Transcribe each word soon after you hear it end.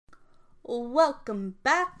Welcome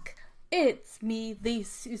back. It's me, the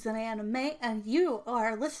Susan Anime, and you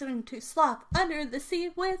are listening to Sloth Under the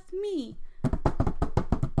Sea with me.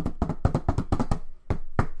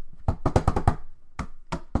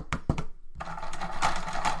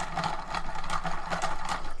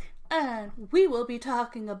 And we will be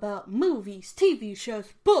talking about movies, TV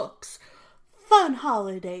shows, books, fun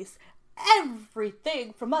holidays,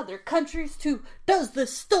 everything from other countries to does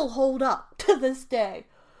this still hold up to this day?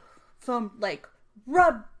 From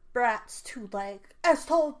Rugrats to As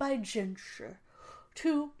Told by Ginger,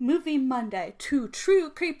 to Movie Monday, to True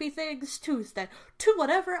Creepy Things Tuesday, to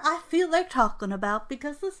whatever I feel like talking about,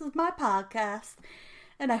 because this is my podcast.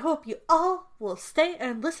 And I hope you all will stay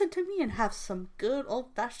and listen to me and have some good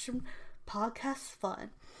old-fashioned podcast fun.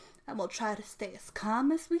 And we'll try to stay as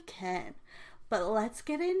calm as we can. But let's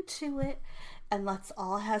get into it, and let's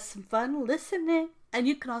all have some fun listening. And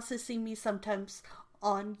you can also see me sometimes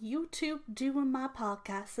on YouTube doing my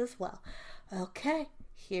podcast as well. Okay,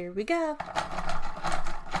 here we go.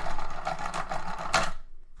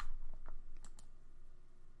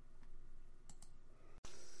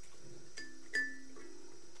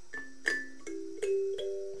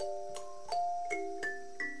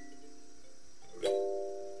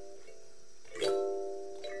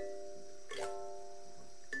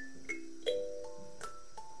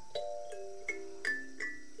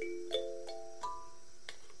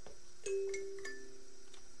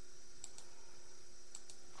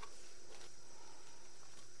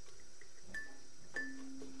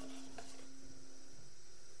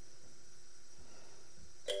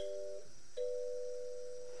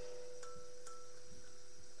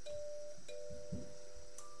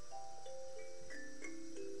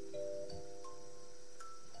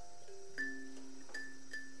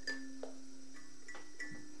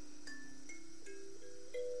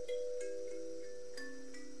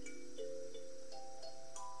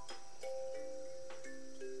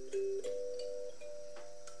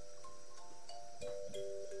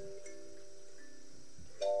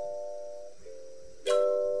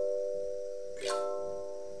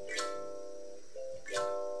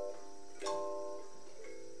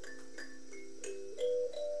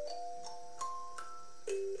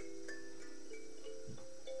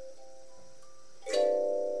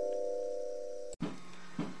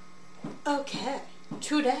 Okay,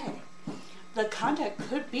 today, the content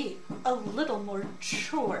could be a little more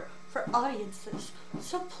mature for audiences,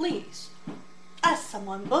 so please, ask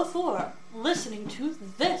someone before listening to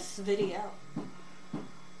this video.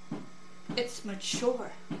 It's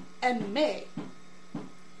mature and may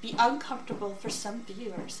be uncomfortable for some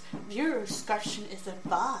viewers. Viewer discretion is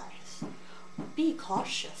advised. Be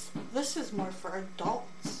cautious. This is more for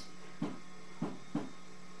adults,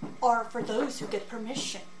 or for those who get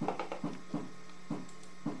permission.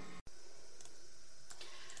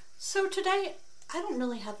 So today, I don't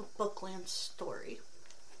really have a Bookland story.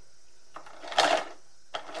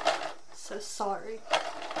 So sorry.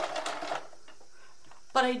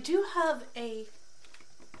 But I do have a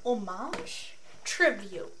homage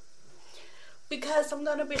tribute. Because I'm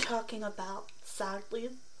going to be talking about,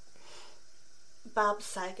 sadly, Bob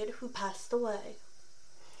Saget, who passed away.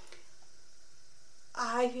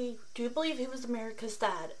 I do believe he was America's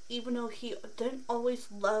dad, even though he didn't always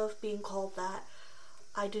love being called that.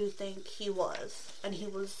 I do think he was, and he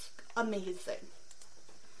was amazing.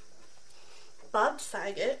 Bob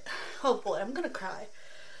Saget, oh boy, I'm gonna cry.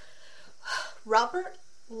 Robert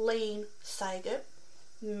Lane Saget,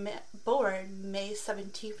 born May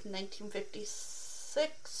 17th,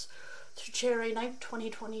 1956 to January 9th,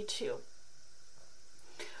 2022,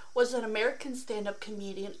 was an American stand-up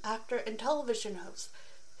comedian, actor, and television host.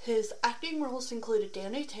 His acting roles included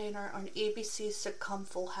Danny Tanner on ABC's sitcom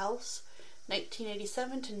Full House,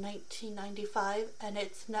 1987 to 1995, and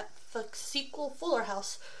its Netflix sequel Fuller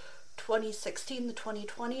House, 2016 to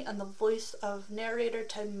 2020, and the voice of narrator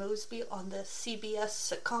Ted Mosby on the CBS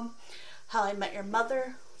sitcom How I Met Your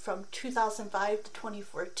Mother from 2005 to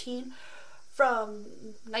 2014. From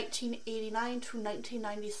 1989 to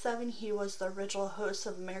 1997, he was the original host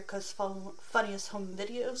of America's Funniest Home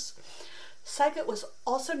Videos. Saget was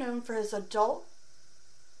also known for his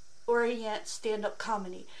adult-oriented stand-up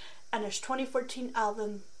comedy, and his 2014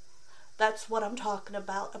 album, That's What I'm Talking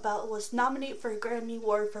About, was nominated for a Grammy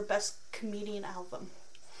Award for Best Comedian Album.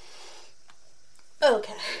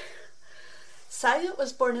 Okay. Saget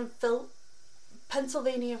was born in Philadelphia,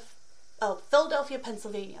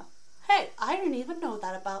 Pennsylvania. Hey, I didn't even know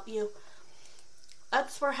that about you.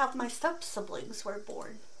 That's where half my step-siblings were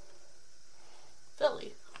born.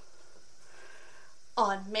 Philly.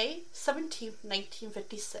 On May 17,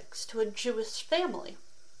 1956, to a Jewish family.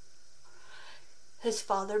 His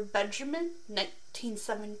father, Benjamin,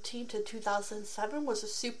 1917 to 2007, was a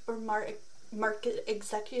supermarket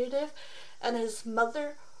executive, and his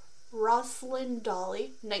mother, Rosalind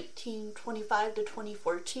Dolly, 1925 to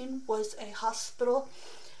 2014, was a hospital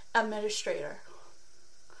administrator.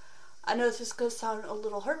 I know this is going to sound a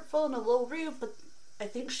little hurtful and a little rude, but I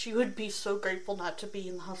think she would be so grateful not to be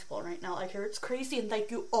in the hospital right now. I hear it's crazy, and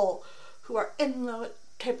thank you all who are in the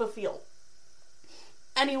type of field.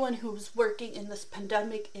 Anyone who's working in this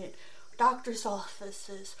pandemic in doctor's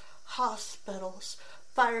offices, hospitals,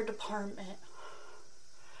 fire department,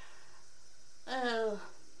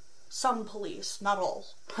 some police, not all.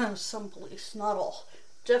 Some police, not all.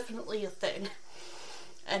 Definitely a thing.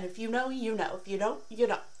 And if you know, you know. If you don't, you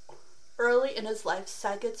don't. Early in his life,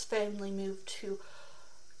 Saget's family moved to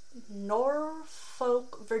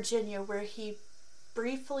Norfolk, Virginia, where he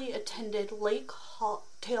briefly attended Lake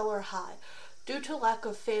Taylor High. Due to lack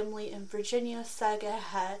of family in Virginia, Saget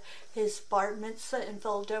had his bar mitzvah in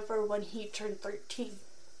Philadelphia when he turned 13.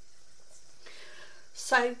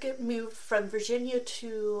 Saget moved from Virginia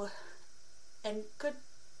to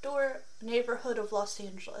Encador neighborhood of Los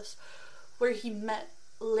Angeles, where he met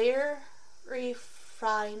Larry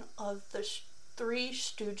Fine of the Three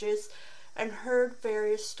Stooges and heard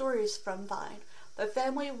various stories from Vine. The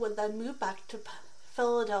family would then move back to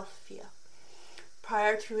Philadelphia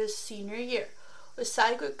prior to his senior year, with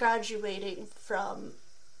Saget graduating from,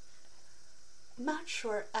 I'm not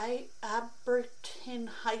sure, Abberton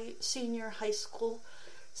Senior High School.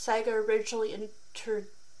 Saget originally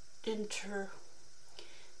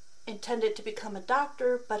intended to become a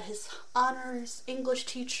doctor, but his honors English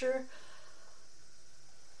teacher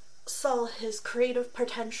saw his creative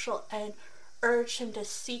potential and urged him to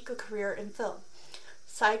seek a career in film.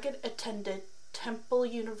 Saget attended Temple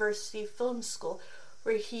University Film School,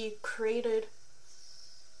 where he created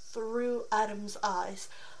Through Adam's Eyes,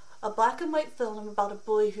 a black and white film about a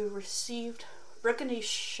boy who received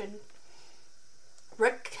recognition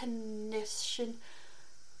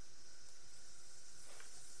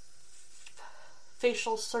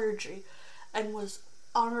facial surgery and was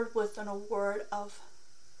honored with an award of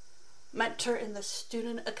mentor in the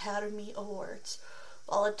Student Academy Awards.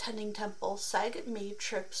 While attending Temple, Saget made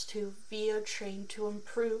trips to via train to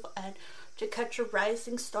improve and to catch a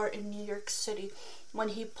rising star in New York City when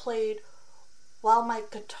he played While My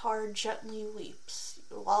Guitar Gently Weeps,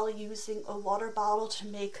 while using a water bottle to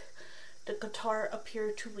make the guitar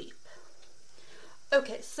appear to weep.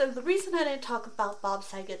 Okay, so the reason I didn't talk about Bob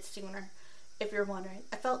Saget sooner, if you're wondering,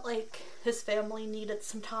 I felt like his family needed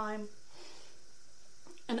some time.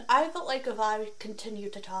 And I felt like if I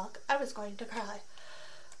continued to talk, I was going to cry.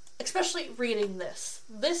 Especially reading this.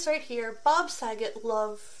 This right here, Bob Saget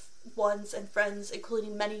loved ones and friends,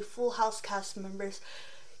 including many Full House cast members,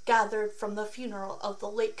 gathered from the funeral of the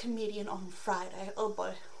late comedian on Friday. Oh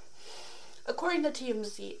boy. According to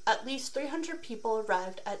TMZ, at least 300 people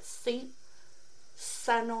arrived at St.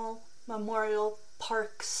 Senel Memorial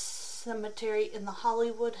Park Cemetery in the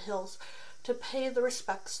Hollywood Hills to pay the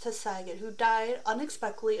respects to Saget, who died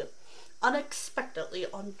unexpectedly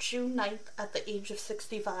on June 9th at the age of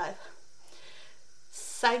 65.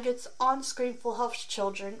 Saget's on-screen Full House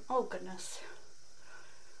children, oh goodness,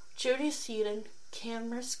 Jodie Seaton,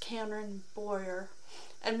 Cameron Boyer,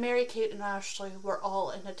 and Mary-Kate and Ashley were all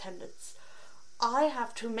in attendance. I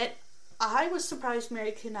have to admit, I was surprised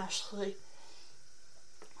Mary-Kate and Ashley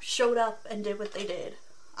showed up and did what they did.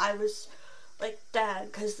 I was like,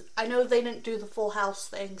 Dad, because I know they didn't do the Full House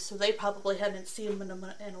thing, so they probably hadn't seen him in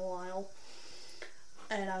a while.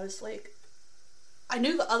 And I was like, I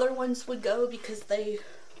knew the other ones would go because I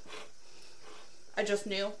just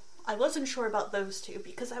knew. I wasn't sure about those two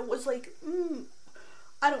because I was like,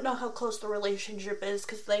 I don't know how close the relationship is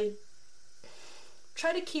because they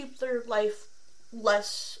try to keep their life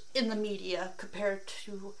less in the media compared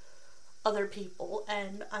to other people.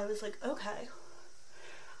 And I was like, okay,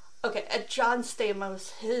 at John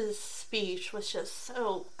Stamos, his speech was just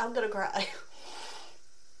so, I'm gonna cry.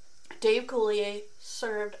 Dave Coulier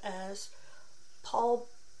served as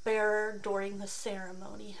pallbearer during the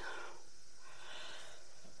ceremony.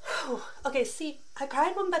 Okay, see, I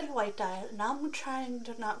cried when Betty White died, and now I'm trying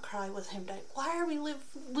to not cry with him dying. Why are we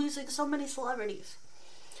losing so many celebrities?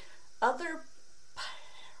 Other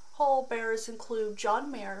pallbearers include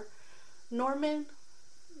John Mayer, Norman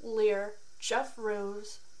Lear, Jeff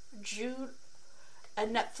Rose, Jude,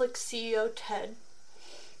 and Netflix CEO Ted.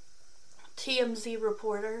 TMZ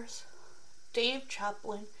reporters Dave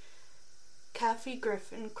Chaplin, Kathy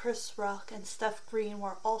Griffin, Chris Rock, and Steph Green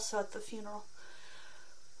were also at the funeral.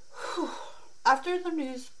 After the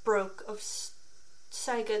news broke of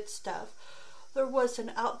Saget's death, there was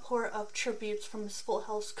an outpour of tributes from his Full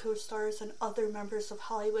House co-stars and other members of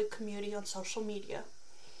Hollywood community on social media.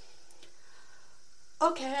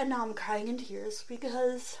 Okay, and now I'm crying in tears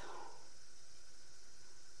because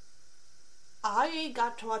I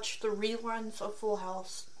got to watch the reruns of Full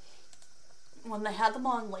House when they had them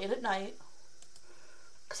on late at night,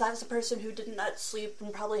 because I was a person who did not sleep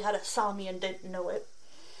and probably had insomnia and didn't know it.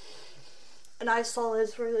 And I saw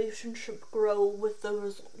his relationship grow with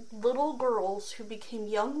those little girls who became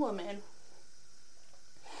young women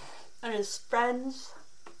and his friends.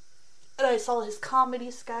 And I saw his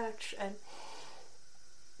comedy sketch, and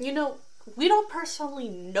you know, we don't personally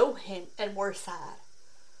know him and we're sad.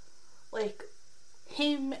 Like,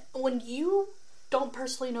 him, when you don't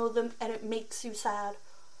personally know them and it makes you sad,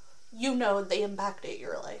 you know they impacted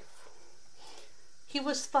your life. He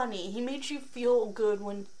was funny. He made you feel good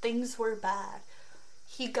when things were bad.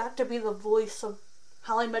 He got to be the voice of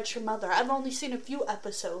How I Met Your Mother. I've only seen a few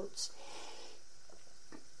episodes.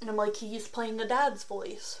 And I'm like, he's playing a dad's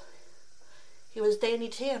voice. He was Danny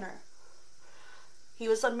Tanner. He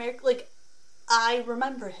was American. Like, I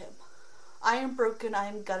remember him. I am broken. I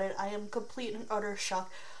am gutted. I am complete and utter shock.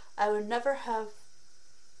 I would never have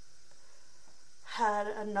had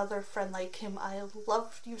another friend like him. I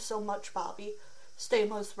loved you so much, Bobby.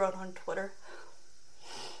 Stamos wrote on Twitter.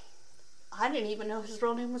 I didn't even know his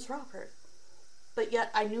real name was Robert. But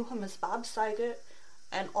yet I knew him as Bob Saget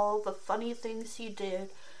and all the funny things he did.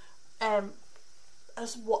 And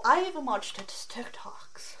as well, I even watched his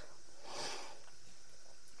TikToks.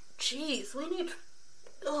 Jeez, we need...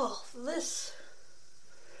 this...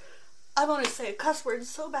 I want to say a cuss word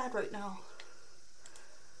so bad right now.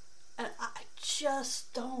 And I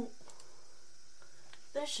just don't...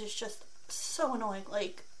 This is just so annoying.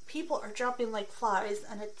 Like, people are dropping like flies,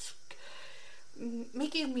 and it's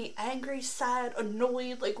making me angry, sad,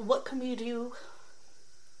 annoyed. Like, what can we do?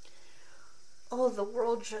 Oh, the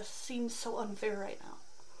world just seems so unfair right now.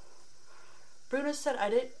 Bruno said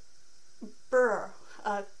I didn't...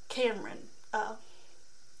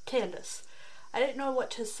 Candace. I didn't know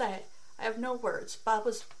what to say. I have no words. Bob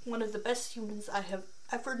was one of the best humans I have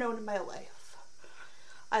ever known in my life.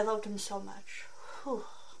 I loved him so much. Whew.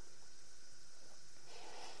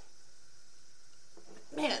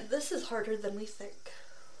 Man, this is harder than we think.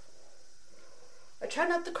 I tried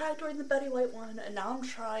not to cry during the Betty White one, and now I'm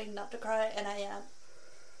trying not to cry, and I am.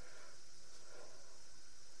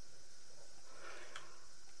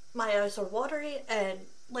 My eyes are watery, and,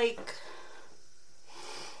 like...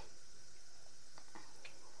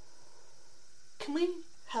 Can we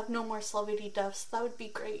have no more celebrity deaths? That would be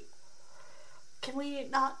great. Can we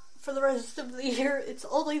not for the rest of the year? It's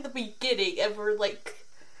only the beginning, and we're like...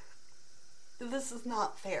 This is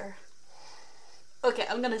not fair. Okay,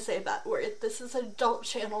 I'm gonna say a bad word. This is an adult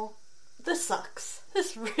channel. This sucks.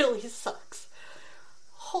 This really sucks.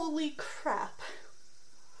 Holy crap.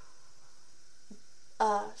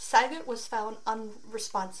 Saget was found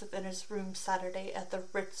unresponsive in his room Saturday at the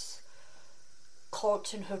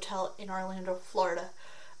Ritz-Carlton Hotel in Orlando, Florida,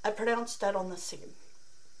 and pronounced dead on the scene.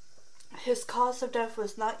 His cause of death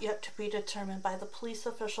was not yet to be determined by the police.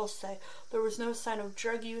 Officials say there was no sign of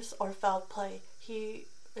drug use or foul play. He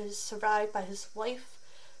is survived by his wife,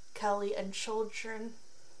 Kelly, and children,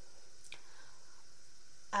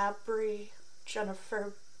 Abri,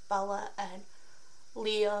 Jennifer, Bella, and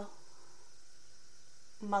Leah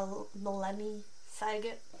Melanie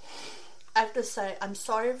Saget. I have to say, I'm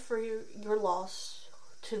sorry for your loss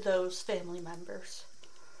to those family members.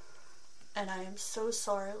 And I am so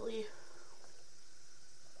sorry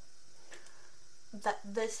that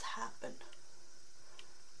this happened.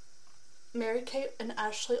 Mary-Kate and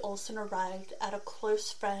Ashley Olsen arrived at a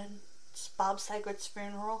close friend's, Bob Saget's,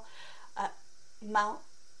 funeral at Mount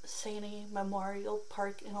Sinai Memorial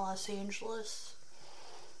Park in Los Angeles.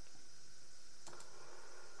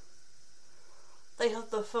 They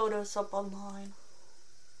have the photos up online.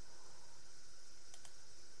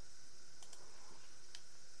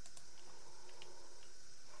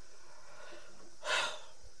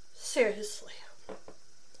 Seriously.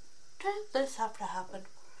 Did this have to happen?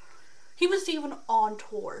 He was even on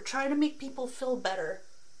tour, trying to make people feel better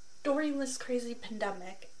during this crazy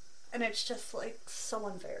pandemic. And it's just, like, so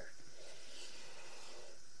unfair.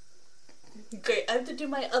 Great, I have to do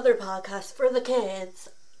my other podcast for the kids.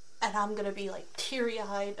 And I'm gonna be, like,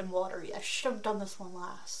 teary-eyed and watery. I should have done this one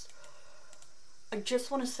last. I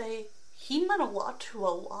just want to say, he meant a lot to a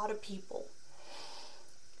lot of people.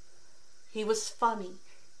 He was funny.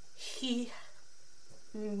 He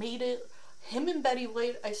made it... Him and Betty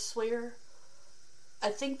White, I swear, I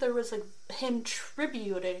think there was, like, him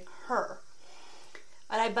tributing her.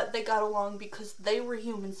 And I bet they got along because they were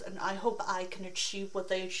humans, and I hope I can achieve what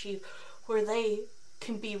they achieve, where they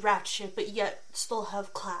can be ratchet but yet still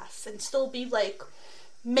have class and still be like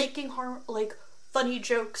making funny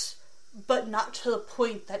jokes, but not to the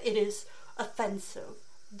point that it is offensive.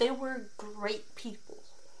 They were great people.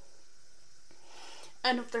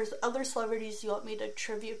 And if there's other celebrities you want me to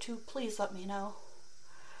tribute to, please let me know.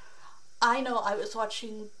 I know I was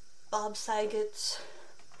watching Bob Saget's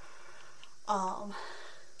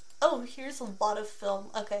here's a lot of film.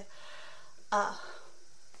 Okay.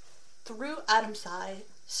 Through Adam's Eye,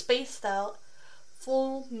 Spaced Out,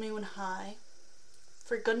 Full Moon High,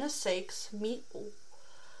 For Goodness Sakes, Meet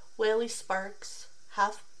Whaley Sparks,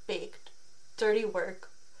 Half Baked, Dirty Work,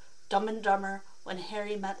 Dumb and Dumber, When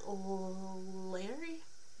Harry Met Larry?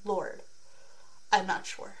 Lord. I'm not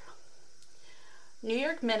sure. New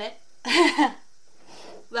York Minute.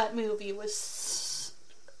 That movie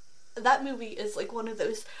is like one of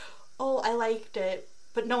those, oh, I liked it,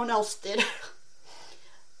 but no one else did.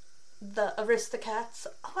 The Aristocats.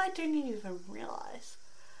 Oh, I didn't even realize.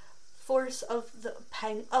 Force of the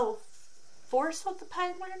Penguins.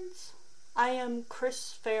 I Am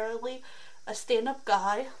Chris Farley, a stand-up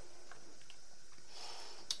guy.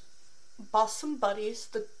 Bosom Buddies,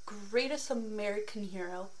 The Greatest American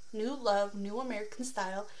Hero, New Love, New American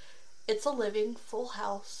Style, It's a Living, Full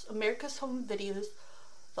House, America's Home Videos,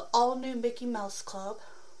 the all-new Mickey Mouse Club.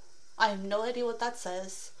 I have no idea what that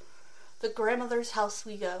says. The Grandmother's House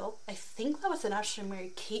We Go. I think that was an Ashley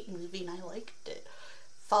Mary Kate movie and I liked it.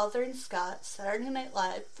 Father and Scott, Saturday Night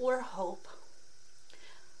Live, For Hope,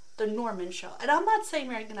 The Norman Show. And I'm not saying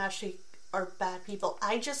Mary and Ashley are bad people.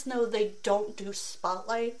 I just know they don't do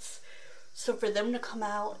spotlights. So for them to come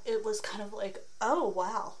out, it was kind of like, oh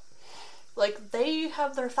wow. Like, they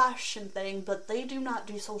have their fashion thing, but they do not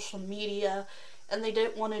do social media, and they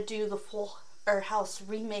didn't want to do the Full House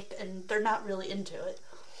remake, and they're not really into it.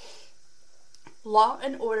 Law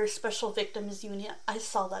and Order Special Victims Unit. I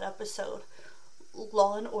saw that episode.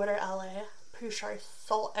 Law and Order LA. Pretty sure I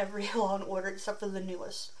saw every Law and Order except for the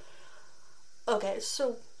newest. Okay,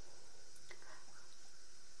 so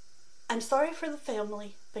I'm sorry for the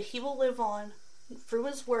family, but he will live on through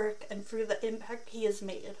his work and through the impact he has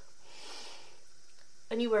made.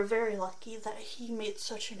 And you are very lucky that he made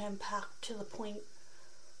such an impact to the point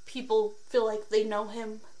people feel like they know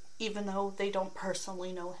him even though they don't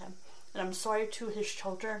personally know him. And I'm sorry to his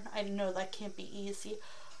children. I know that can't be easy.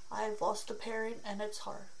 I've lost a parent and it's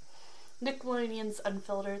hard. Nickelodeon's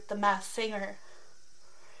Unfiltered, The Masked Singer,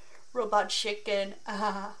 Robot Chicken.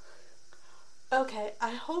 Okay,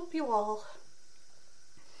 I hope you all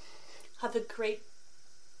have a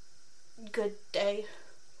good day.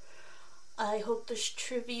 I hope this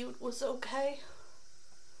tribute was okay.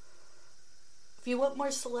 If you want more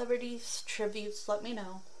celebrities tributes, let me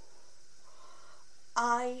know.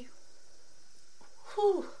 I'm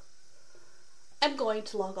going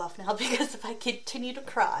to log off now because if I continue to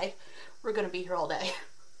cry, we're going to be here all day.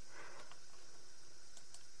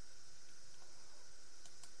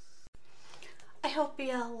 I hope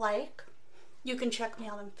you like. You can check me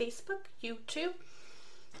out on Facebook, YouTube,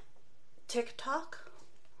 TikTok.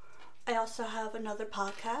 I also have another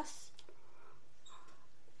podcast.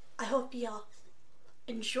 I hope y'all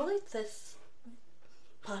enjoyed this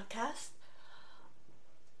podcast.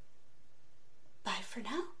 Bye for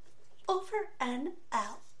now. Over and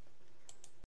out.